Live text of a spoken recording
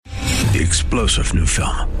The explosive new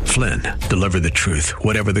film, Flynn, deliver the truth,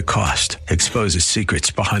 whatever the cost, exposes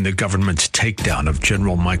secrets behind the government's takedown of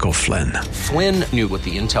General Michael Flynn. Flynn knew what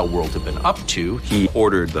the intel world had been up to. He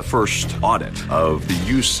ordered the first audit of the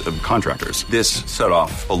use of contractors. This set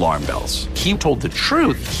off alarm bells. He told the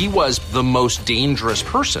truth. He was the most dangerous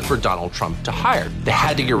person for Donald Trump to hire. They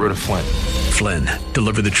had to get rid of Flynn. Flynn,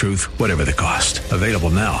 deliver the truth, whatever the cost. Available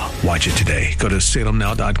now. Watch it today. Go to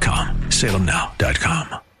salemnow.com.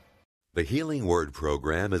 salemnow.com. The Healing Word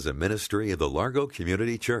program is a ministry of the Largo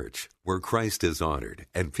Community Church, where Christ is honored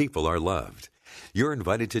and people are loved. You're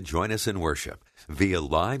invited to join us in worship via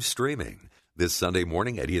live streaming this Sunday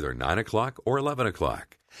morning at either 9 o'clock or 11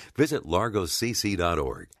 o'clock. Visit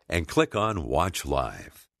largocc.org and click on Watch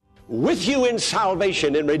Live. With you in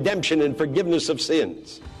salvation and redemption and forgiveness of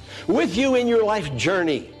sins. With you in your life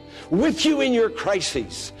journey. With you in your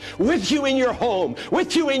crises, with you in your home,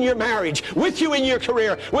 with you in your marriage, with you in your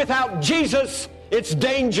career. Without Jesus, it's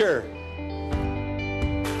danger.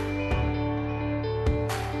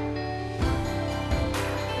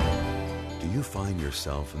 Do you find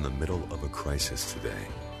yourself in the middle of a crisis today?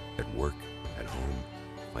 At work, at home,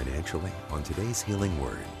 financially? On today's Healing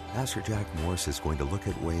Word, Pastor Jack Morris is going to look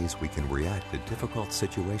at ways we can react to difficult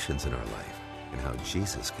situations in our life and how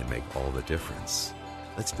Jesus can make all the difference.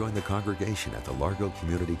 Let's join the congregation at the Largo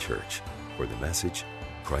Community Church for the message,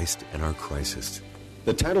 Christ and Our Crisis.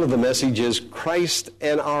 The title of the message is Christ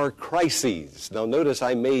and Our Crises. Now notice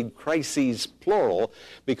I made crises plural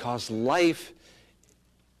because life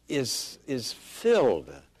is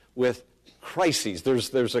filled with crises.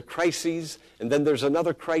 There's a crisis, and then there's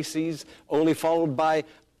another crisis, only followed by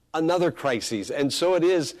another crisis. And so it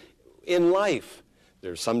is in life.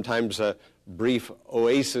 There's sometimes a brief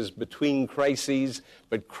oasis between crises,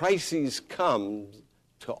 but crises come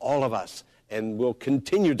to all of us and will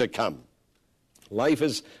continue to come. Life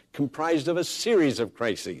is comprised of a series of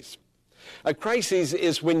crises. A crisis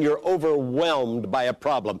is when you're overwhelmed by a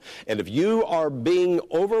problem. And if you are being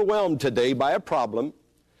overwhelmed today by a problem,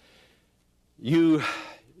 you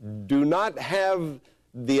do not have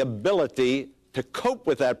the ability to cope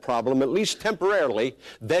with that problem, at least temporarily,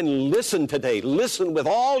 then listen today. Listen with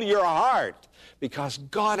all your heart, because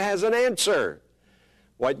God has an answer.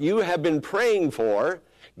 What you have been praying for,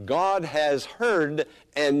 God has heard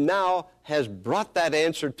and now has brought that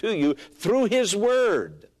answer to you through His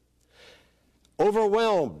Word.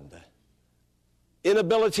 Overwhelmed,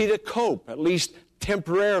 inability to cope, at least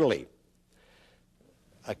temporarily.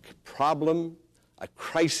 A problem, a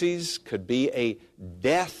crisis could be a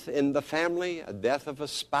death in the family, a death of a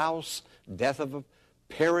spouse, death of a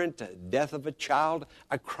parent, a death of a child,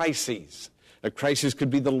 a crisis. A crisis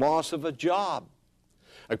could be the loss of a job.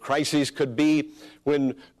 A crisis could be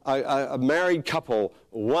when a married couple,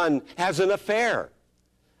 one has an affair.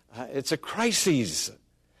 It's a crisis.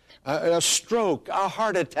 A stroke, a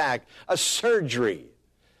heart attack, a surgery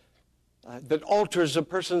that alters a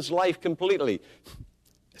person's life completely.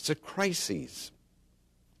 It's a crisis.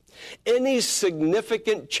 Any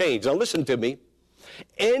significant change, now listen to me,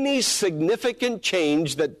 any significant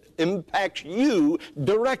change that impacts you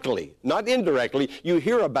directly, not indirectly, you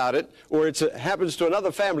hear about it, or it happens to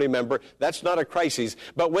another family member, that's not a crisis.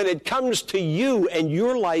 But when it comes to you and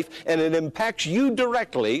your life and it impacts you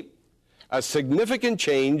directly, a significant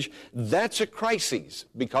change, that's a crisis,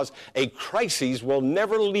 because a crisis will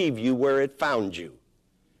never leave you where it found you.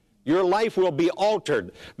 Your life will be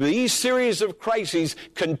altered. These series of crises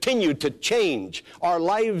continue to change. Our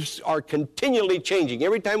lives are continually changing.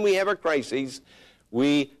 Every time we have a crisis,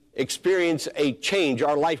 we experience a change.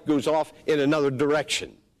 Our life goes off in another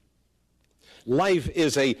direction. Life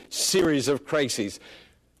is a series of crises.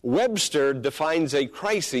 Webster defines a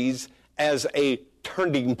crisis as a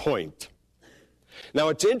turning point. Now,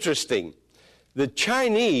 it's interesting. The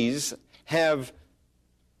Chinese have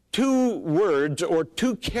two words or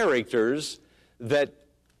two characters that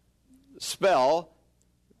spell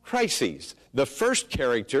crises. The first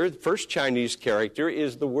character, the first Chinese character,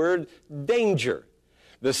 is the word danger.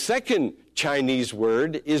 The second Chinese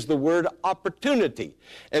word is the word opportunity.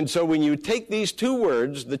 And so when you take these two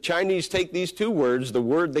words, the Chinese take these two words,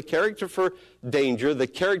 the character for danger, the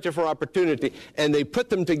character for opportunity, and they put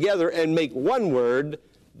them together and make one word.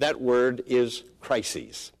 That word is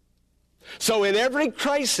crises. So in every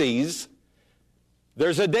crisis,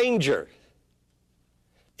 there's a danger.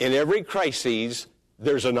 In every crisis,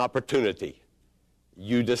 there's an opportunity.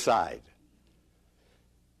 You decide.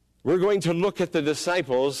 We're going to look at the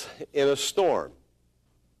disciples in a storm.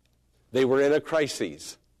 They were in a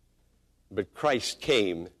crisis, but Christ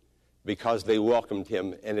came because they welcomed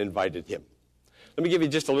Him and invited Him. Let me give you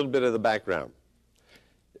just a little bit of the background.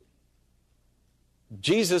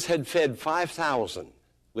 Jesus had fed 5,000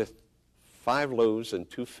 with 5 loaves and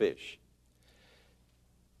 2 fish.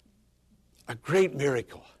 A great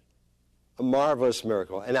miracle, a marvelous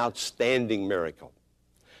miracle, an outstanding miracle.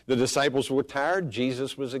 The disciples were tired.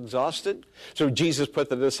 Jesus was exhausted. So Jesus put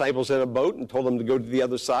the disciples in a boat and told them to go to the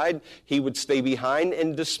other side. He would stay behind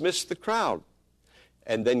and dismiss the crowd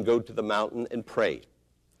and then go to the mountain and pray.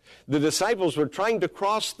 The disciples were trying to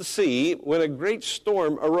cross the sea when a great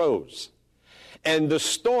storm arose. And the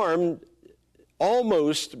storm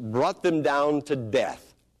almost brought them down to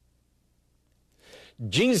death.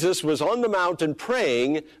 Jesus was on the mountain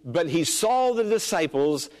praying, but he saw the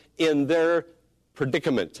disciples in their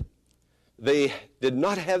predicament. They did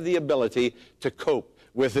not have the ability to cope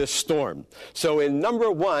with this storm. So in number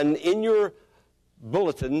 1, in your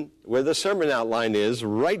bulletin, where the sermon outline is,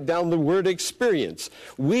 write down the word experience.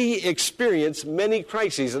 We experience many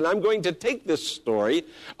crises, and I'm going to take this story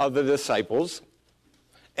of the disciples,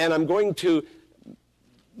 and I'm going to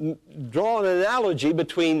draw an analogy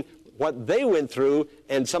between what they went through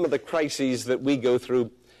and some of the crises that we go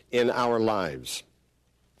through in our lives.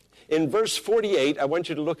 In verse 48, I want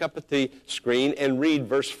you to look up at the screen and read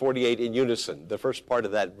verse 48 in unison, the first part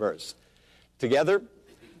of that verse. Together,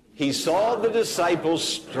 he saw the disciples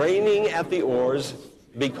straining at the oars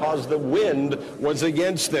because the wind was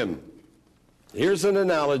against them. Here's an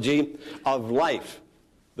analogy of life,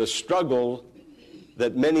 the struggle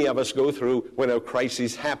that many of us go through when a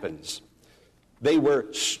crisis happens. They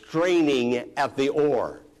were straining at the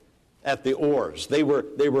oars. They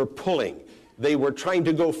were pulling. They were trying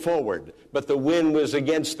to go forward, but the wind was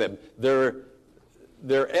against them. Their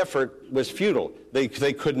effort was futile. They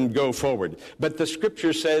couldn't go forward. But the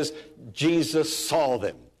scripture says Jesus saw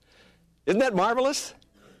them. Isn't that marvelous?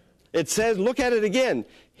 It says, look at it again.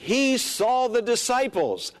 He saw the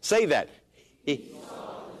disciples. Say that.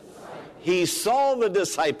 He saw the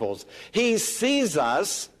disciples. He sees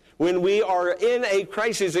us when we are in a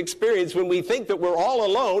crisis experience, when we think that we're all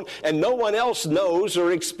alone and no one else knows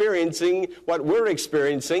or experiencing what we're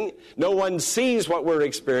experiencing. No one sees what we're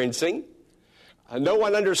experiencing. No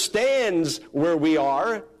one understands where we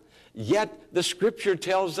are. Yet the scripture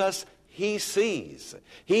tells us he sees.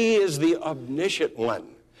 He is the omniscient one,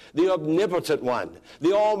 the omnipotent one,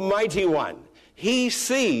 the almighty one. He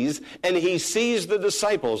sees, and he sees the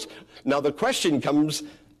disciples. Now the question comes,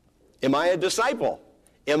 am I a disciple?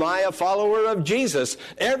 Am I a follower of Jesus?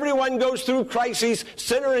 Everyone goes through crises,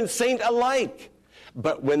 sinner and saint alike.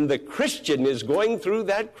 But when the Christian is going through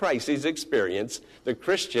that crisis experience, the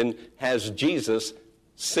Christian has Jesus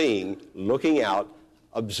seeing, looking out,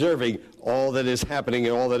 observing all that is happening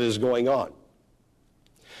and all that is going on.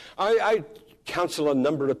 I counsel a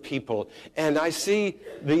number of people, and I see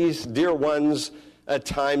these dear ones at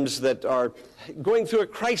times that are going through a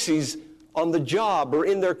crisis on the job or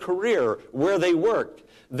in their career where they work.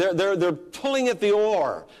 They're pulling at the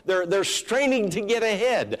oar. They're straining to get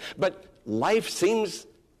ahead. But life seems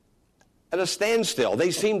at a standstill.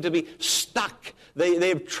 They seem to be stuck.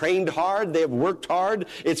 They've trained hard. They've worked hard.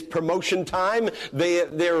 It's promotion time.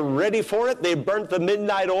 They're ready for it. They've burnt the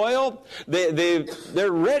midnight oil.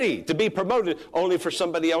 They're ready to be promoted, only for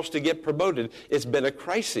somebody else to get promoted. It's been a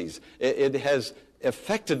crisis. It has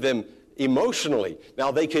affected them emotionally.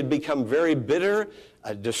 Now they could become very bitter,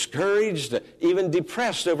 discouraged, even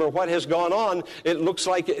depressed over what has gone on. It looks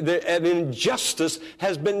like an injustice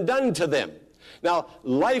has been done to them. Now,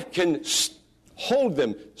 life can hold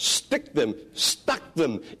them, stick them, stuck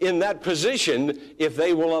them in that position if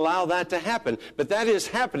they will allow that to happen. But that is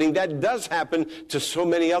happening. That does happen to so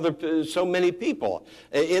many people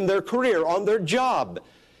in their career, on their job.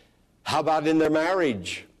 How about in their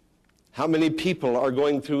marriage? How many people are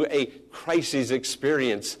going through a crisis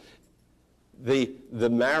experience? The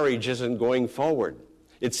marriage isn't going forward.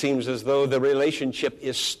 It seems as though the relationship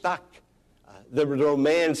is stuck. The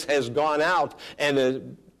romance has gone out,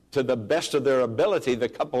 and to the best of their ability, the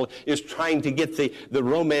couple is trying to get the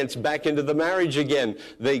romance back into the marriage again.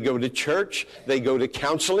 They go to church, they go to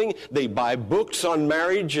counseling, they buy books on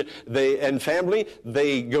marriage and family,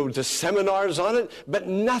 they go to seminars on it, but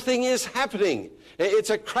nothing is happening. It's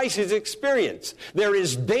a crisis experience. There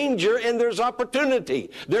is danger and there's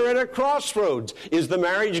opportunity. They're at a crossroads. Is the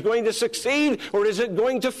marriage going to succeed or is it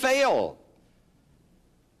going to fail?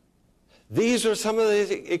 These are some of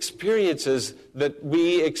the experiences that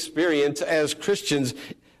we experience as Christians,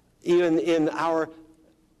 even in our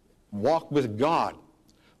walk with God.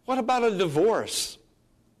 What about a divorce?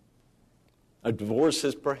 A divorce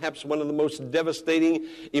is perhaps one of the most devastating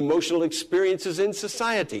emotional experiences in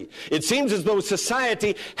society. It seems as though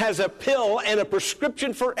society has a pill and a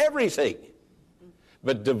prescription for everything.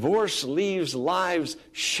 But divorce leaves lives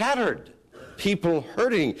shattered, people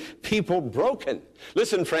hurting, people broken.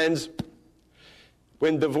 Listen, friends,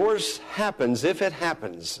 when divorce happens, if it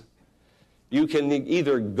happens, you can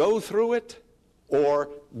either go through it or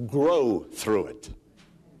grow through it.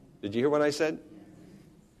 Did you hear what I said?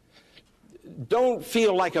 Don't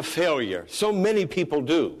feel like a failure. So many people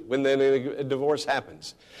do when a divorce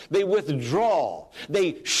happens. They withdraw.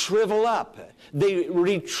 They shrivel up. They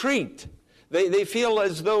retreat. They feel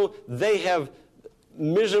as though they have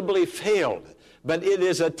miserably failed. But it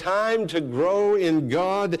is a time to grow in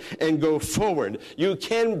God and go forward. You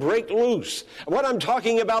can break loose. What I'm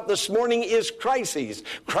talking about this morning is crises.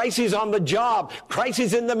 Crises on the job,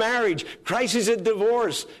 crises in the marriage, crises at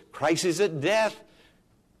divorce, crises at death.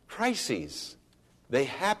 Crises. They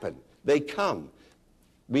happen. They come.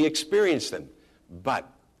 We experience them.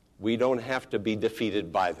 But we don't have to be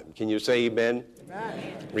defeated by them. Can you say amen?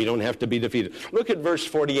 Amen. We don't have to be defeated. Look at verse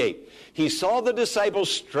 48. He saw the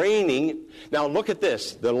disciples straining. Now look at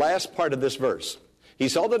this, the last part of this verse. He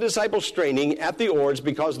saw the disciples straining at the oars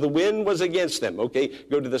because the wind was against them. Okay,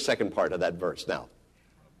 go to the second part of that verse now.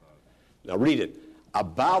 Now read it.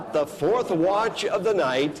 About the fourth watch of the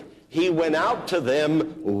night, he went out to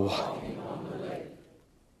them walking on the lake.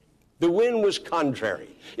 The wind was contrary.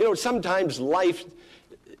 You know, sometimes life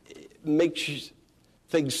makes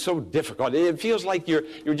things so difficult. It feels like you're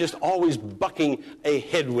just always bucking a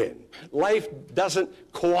headwind. Life doesn't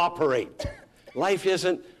cooperate. Life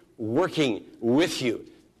isn't working with you.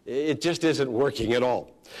 It just isn't working at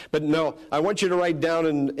all. But no, I want you to write down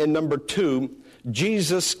in number 2,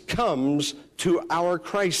 Jesus comes to our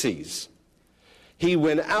crises. He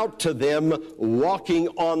went out to them walking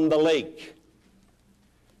on the lake.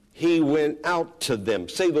 He went out to them.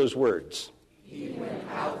 Say those words. He went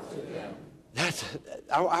out to them.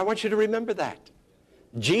 I want you to remember that.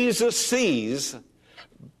 Jesus sees,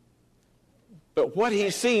 but what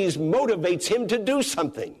he sees motivates him to do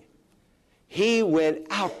something. He went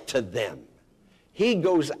out to them. He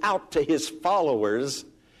goes out to his followers,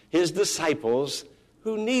 his disciples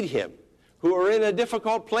who need him, who are in a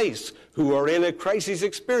difficult place, who are in a crisis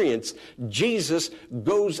experience. Jesus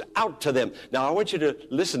goes out to them. Now, I want you to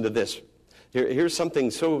listen to this. Here's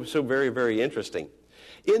something so very, very interesting.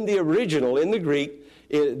 In the original, in the Greek,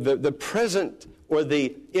 the present or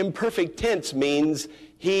the imperfect tense means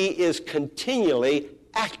he is continually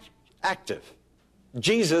active.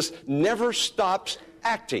 Jesus never stops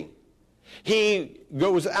acting. He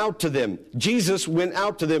goes out to them. Jesus went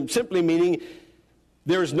out to them, simply meaning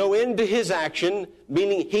there's no end to his action,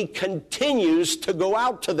 meaning he continues to go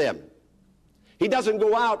out to them. He doesn't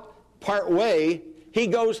go out part way. He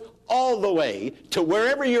goes all the way to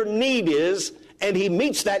wherever your need is, and he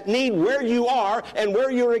meets that need where you are and where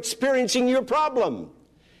you're experiencing your problem.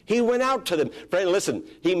 He went out to them. Friend, listen,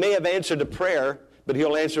 he may have answered a prayer, but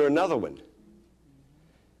he'll answer another one.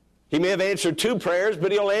 He may have answered 2 prayers,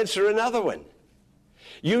 but he'll answer another one.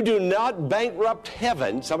 You do not bankrupt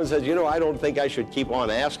heaven. Someone says, I don't think I should keep on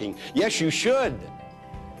asking. Yes, you should.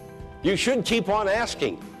 You should keep on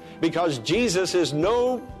asking, because Jesus is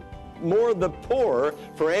no more the poorer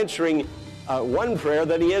for answering one prayer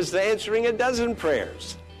than he is answering a dozen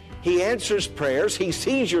prayers. He answers prayers, he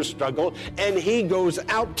sees your struggle, and he goes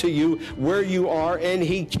out to you where you are, and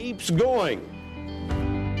he keeps going.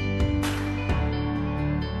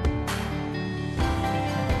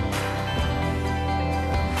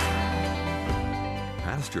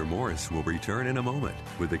 Pastor Morris will return in a moment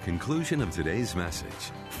with the conclusion of today's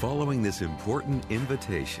message. Following this important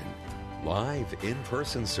invitation, live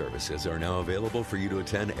in-person services are now available for you to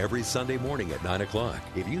attend every Sunday morning at 9 o'clock.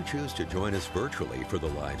 If you choose to join us virtually for the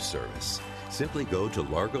live service, simply go to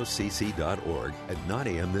largocc.org at 9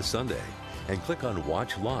 a.m. this Sunday and click on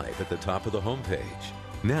Watch Live at the top of the homepage.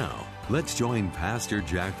 Now, let's join Pastor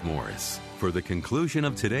Jack Morris for the conclusion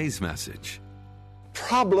of today's message.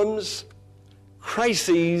 Problems,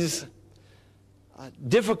 crises,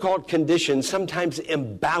 difficult conditions sometimes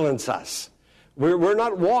imbalance us. We're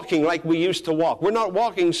not walking like we used to walk. We're not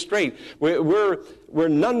walking straight. We're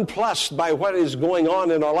nonplussed by what is going on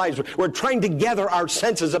in our lives. We're trying to gather our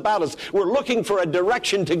senses about us. We're looking for a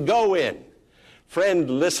direction to go in. Friend,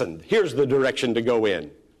 listen. Here's the direction to go in.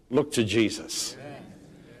 Look to Jesus.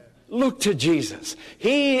 Look to Jesus.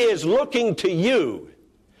 He is looking to you,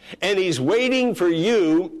 and he's waiting for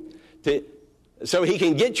you so he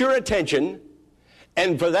can get your attention,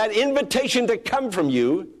 and for that invitation to come from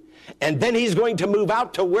you. And then he's going to move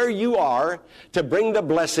out to where you are to bring the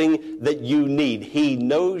blessing that you need. He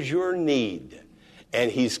knows your need, and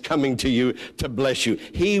he's coming to you to bless you.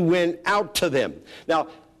 He went out to them. Now,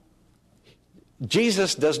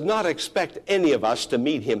 Jesus does not expect any of us to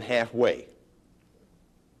meet him halfway.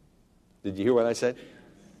 Did you hear what I said?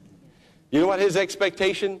 You know what his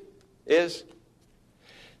expectation is?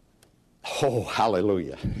 Oh,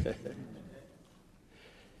 hallelujah.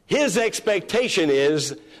 His expectation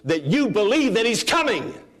is that you believe that he's coming.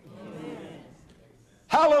 Amen.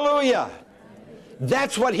 Hallelujah.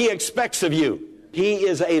 That's what he expects of you. He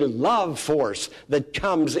is a love force that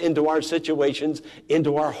comes into our situations,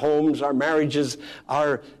 into our homes, our marriages,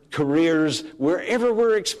 our careers, wherever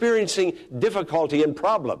we're experiencing difficulty and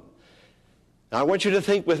problem. Now, I want you to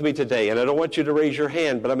think with me today, and I don't want you to raise your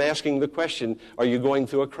hand, but I'm asking the question, are you going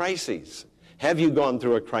through a crisis? Have you gone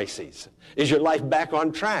through a crisis? Is your life back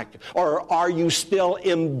on track? Or are you still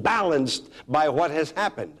imbalanced by what has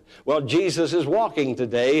happened? Well, Jesus is walking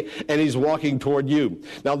today, and he's walking toward you.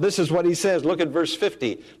 Now, this is what he says. Look at verse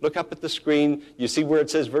 50. Look up at the screen. You see where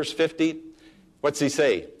it says verse 50? What's he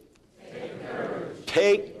say? Take courage.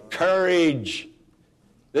 Take courage.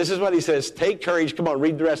 This is what he says. Take courage. Come on,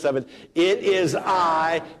 read the rest of it. It is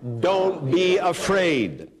I. Don't be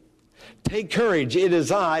afraid. Take courage. It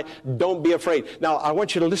is I. Don't be afraid. Now, I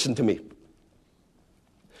want you to listen to me.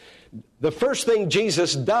 The first thing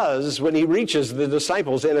Jesus does when he reaches the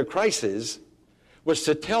disciples in a crisis was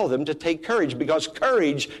to tell them to take courage, because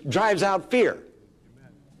courage drives out fear.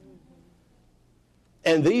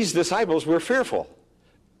 And these disciples were fearful.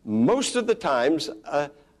 Most of the times,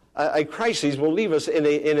 a crisis will leave us in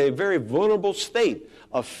a very vulnerable state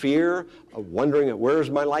of fear, of wondering, where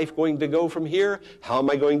is my life going to go from here? How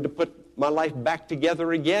am I going to put my life back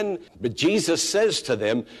together again? But Jesus says to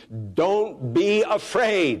them, don't be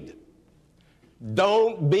afraid.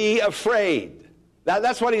 Don't be afraid. Now,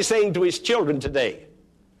 that's what he's saying to his children today.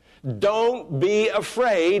 Don't be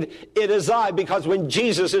afraid. It is I. Because when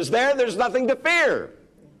Jesus is there, there's nothing to fear.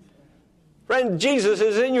 Friend, Jesus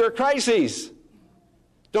is in your crises.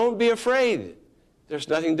 Don't be afraid. There's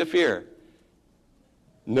nothing to fear.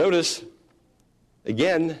 Notice,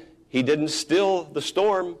 again, he didn't still the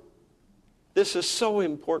storm. This is so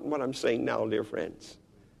important what I'm saying now, dear friends.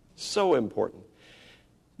 So important.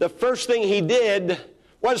 The first thing he did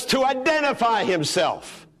was to identify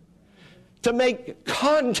himself, to make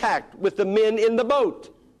contact with the men in the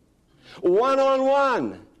boat.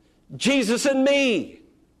 One-on-one, Jesus and me.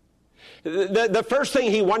 The first thing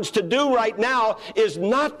he wants to do right now is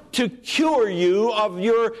not to cure you of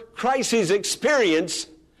your crisis experience,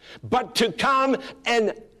 but to come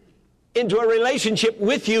and into a relationship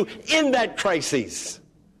with you in that crisis.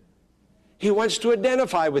 He wants to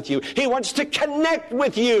identify with you. He wants to connect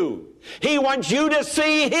with you. He wants you to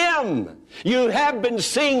see him. You have been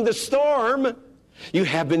seeing the storm. You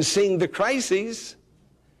have been seeing the crises.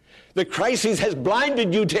 The crisis has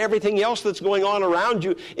blinded you to everything else that's going on around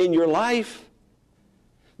you in your life.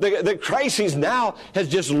 The crisis now has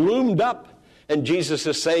just loomed up, and Jesus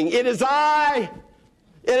is saying, it is I.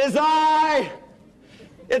 It is I.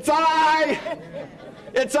 It's I.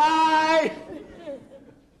 It's I.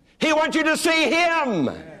 He wants you to see him.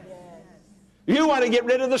 You want to get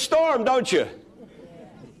rid of the storm, don't you?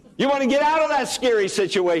 You want to get out of that scary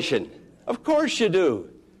situation. Of course you do.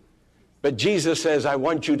 But Jesus says, I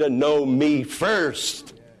want you to know me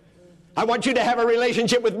first. I want you to have a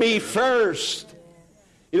relationship with me first.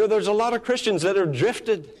 You know, there's a lot of Christians that are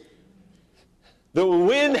drifted. The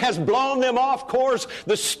wind has blown them off course.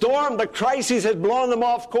 The storm, the crisis has blown them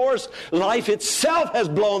off course. Life itself has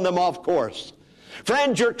blown them off course.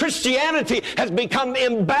 Friends, your Christianity has become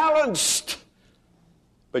imbalanced.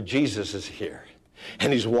 But Jesus is here,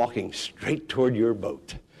 and he's walking straight toward your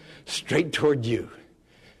boat, straight toward you,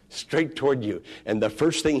 straight toward you. And the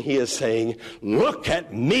first thing he is saying, look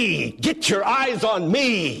at me. Get your eyes on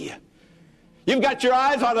me. You've got your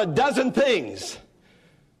eyes on a dozen things.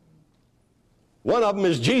 One of them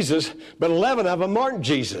is Jesus, but 11 of them aren't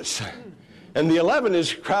Jesus. And the 11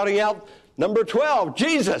 is crowding out number 12,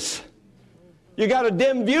 Jesus. You got a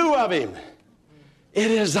dim view of him. It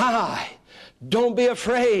is I. Don't be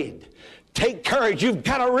afraid. Take courage. You've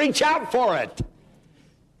got to reach out for it.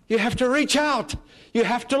 You have to reach out. You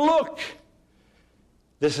have to look.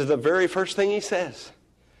 This is the very first thing he says.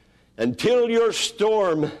 Until your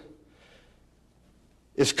storm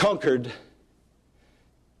is conquered,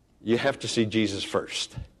 you have to see Jesus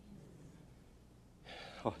first.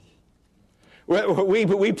 Oh.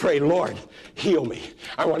 We pray, Lord, heal me.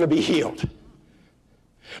 I want to be healed.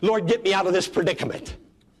 Lord, get me out of this predicament.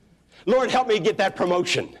 Lord, help me get that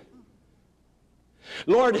promotion.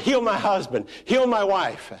 Lord, heal my husband. Heal my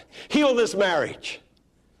wife. Heal this marriage.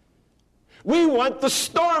 We want the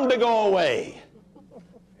storm to go away.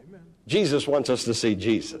 Amen. Jesus wants us to see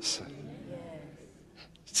Jesus.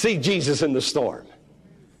 See Jesus in the storm.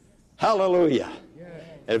 Hallelujah.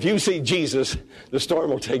 And if you see Jesus, the storm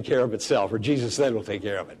will take care of itself, or Jesus then will take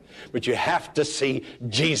care of it. But you have to see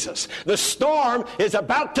Jesus. The storm is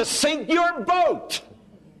about to sink your boat.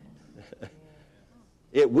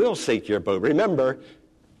 It will sink your boat. Remember,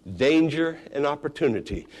 danger and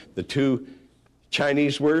opportunity, the two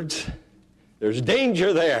Chinese words. There's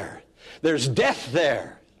danger there. There's death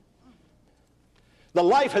there. The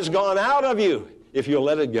life has gone out of you if you'll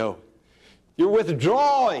let it go. You're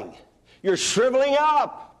withdrawing. You're shriveling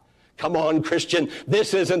up. Come on, Christian.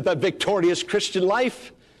 This isn't the victorious Christian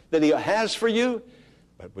life that He has for you.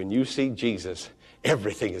 But when you see Jesus,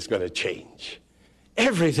 everything is going to change.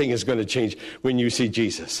 Everything is going to change when you see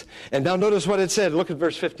Jesus. And now notice what it said. Look at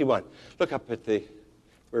verse 51. Look up at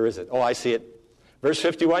where is it? Oh, I see it. Verse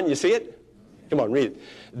 51, you see it? Come on, read it.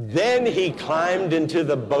 Then He climbed into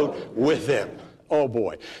the boat with them. Oh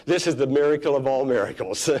boy, this is the miracle of all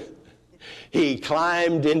miracles. He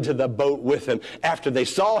climbed into the boat with them. After they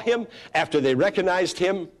saw Him, after they recognized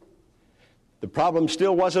Him, the problem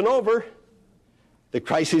still wasn't over. The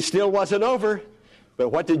crisis still wasn't over. But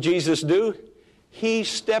what did Jesus do? He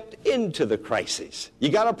stepped into the crisis. You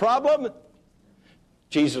got a problem?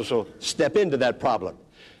 Jesus will step into that problem.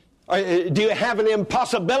 Do you have an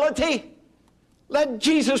impossibility? Let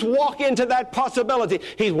Jesus walk into that possibility.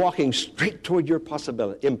 He's walking straight toward your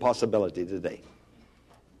impossibility today.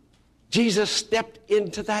 Jesus stepped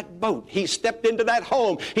into that boat. He stepped into that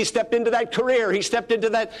home. He stepped into that career. He stepped into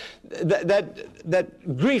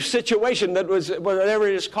that grief situation that was whatever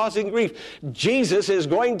is causing grief. Jesus is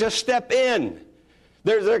going to step in.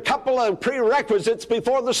 There's a couple of prerequisites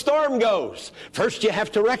before the storm goes. First, you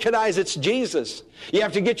have to recognize it's Jesus. You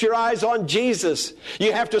have to get your eyes on Jesus.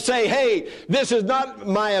 You have to say, hey, this is not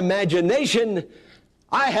my imagination.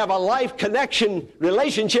 I have a life connection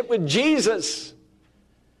relationship with Jesus.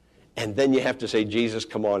 And then you have to say, Jesus,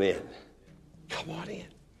 come on in. Come on in.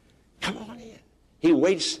 Come on in. He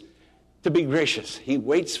waits to be gracious. He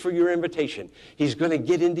waits for your invitation. He's going to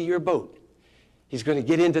get into your boat. He's going to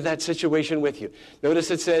get into that situation with you.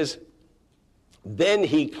 Notice it says, then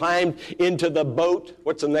He climbed into the boat.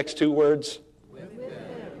 What's the next two words? With them.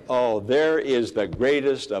 Oh, there is the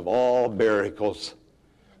greatest of all miracles.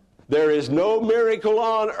 There is no miracle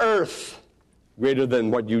on earth greater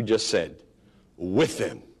than what you just said. With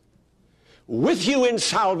them. With you in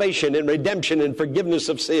salvation and redemption and forgiveness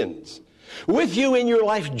of sins. With you in your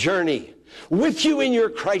life journey. With you in your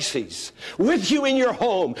crises, with you in your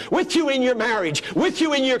home, with you in your marriage, with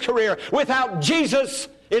you in your career. Without Jesus,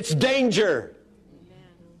 it's danger. Amen.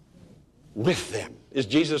 With them. Is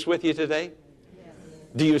Jesus with you today? Yes.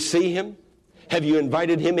 Do you see Him? Have you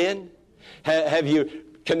invited Him in? Have you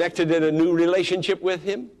connected in a new relationship with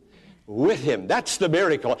Him? With Him. That's the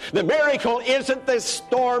miracle. The miracle isn't the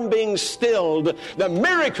storm being stilled. The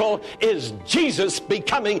miracle is Jesus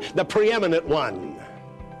becoming the preeminent one.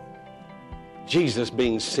 Jesus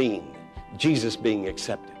being seen, Jesus being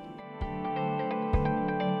accepted.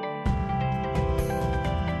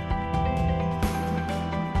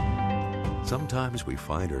 Sometimes we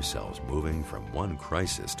find ourselves moving from one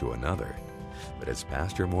crisis to another. But as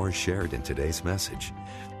Pastor Moore shared in today's message,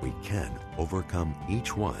 we can overcome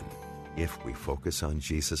each one if we focus on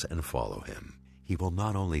Jesus and follow Him. He will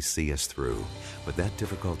not only see us through, but that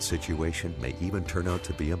difficult situation may even turn out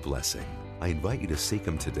to be a blessing. I invite you to seek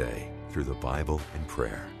Him today through the Bible and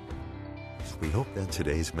prayer. We hope that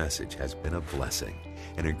today's message has been a blessing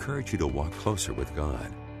and encourage you to walk closer with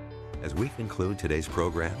God. As we conclude today's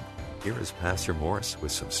program, here is Pastor Morris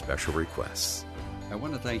with some special requests. I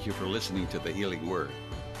want to thank you for listening to the Healing Word.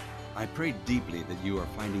 I pray deeply that you are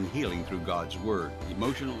finding healing through God's Word,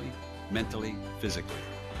 emotionally, mentally, physically.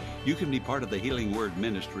 You can be part of the Healing Word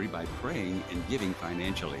ministry by praying and giving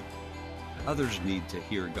financially. Others need to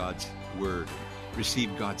hear God's Word,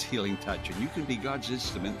 receive God's healing touch, and you can be God's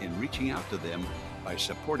instrument in reaching out to them by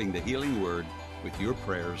supporting the Healing Word with your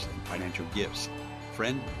prayers and financial gifts.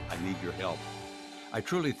 Friend, I need your help. I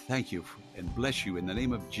truly thank you and bless you in the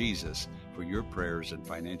name of Jesus for your prayers and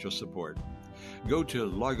financial support. Go to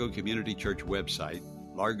Largo Community Church website,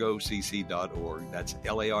 largocc.org, that's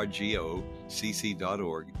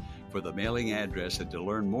LARGOCC.org, for the mailing address and to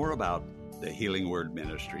learn more about the Healing Word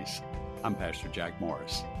Ministries. I'm Pastor Jack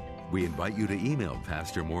Morris. We invite you to email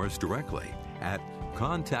Pastor Morris directly at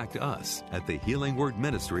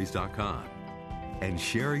contactus@thehealingwordministries.com and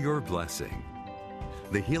share your blessing.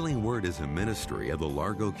 The Healing Word is a ministry of the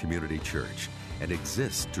Largo Community Church and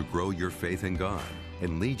exists to grow your faith in God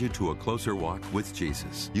and lead you to a closer walk with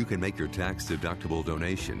Jesus. You can make your tax-deductible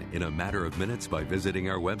donation in a matter of minutes by visiting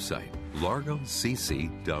our website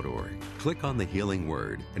largocc.org. Click on the Healing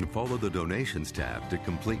Word and follow the Donations tab to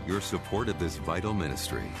complete your support of this vital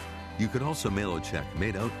ministry. You can also mail a check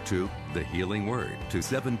made out to The Healing Word to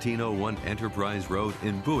 1701 Enterprise Road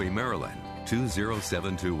in Bowie, Maryland,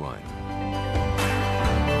 20721.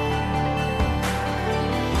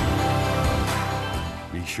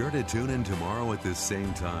 Be sure to tune in tomorrow at this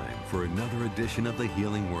same time for another edition of The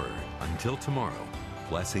Healing Word. Until tomorrow,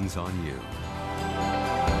 blessings on you.